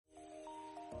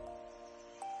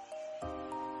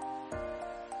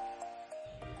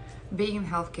Being in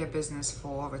healthcare business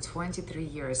for over 23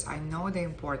 years, I know the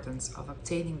importance of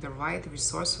obtaining the right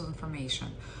resourceful information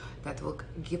that will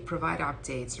provide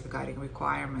updates regarding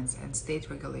requirements and state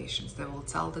regulations, that will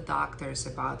tell the doctors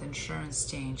about insurance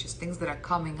changes, things that are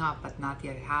coming up but not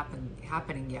yet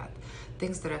happening yet,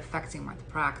 things that are affecting my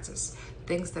practice,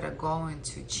 things that are going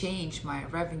to change my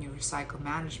revenue cycle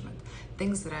management,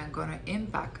 things that are going to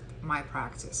impact my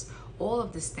practice. All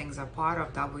of these things are part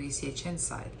of WCH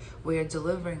Insight. We are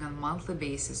delivering on a monthly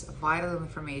basis vital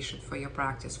information for your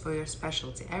practice, for your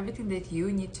specialty, everything that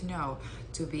you need to know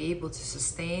to be able to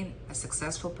sustain a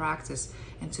successful practice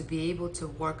and to be able to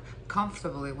work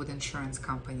comfortably with insurance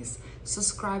companies.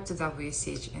 Subscribe to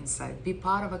WCH Insight. Be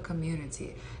part of a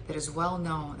community that is well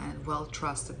known and well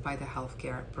trusted by the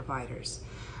healthcare providers.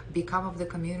 Become of the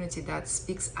community that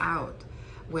speaks out,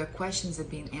 where questions are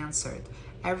being answered.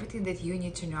 Everything that you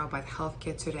need to know about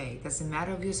healthcare today, doesn't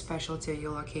matter of your specialty or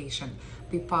your location,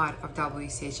 be part of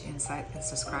WCH Insight and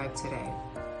subscribe today.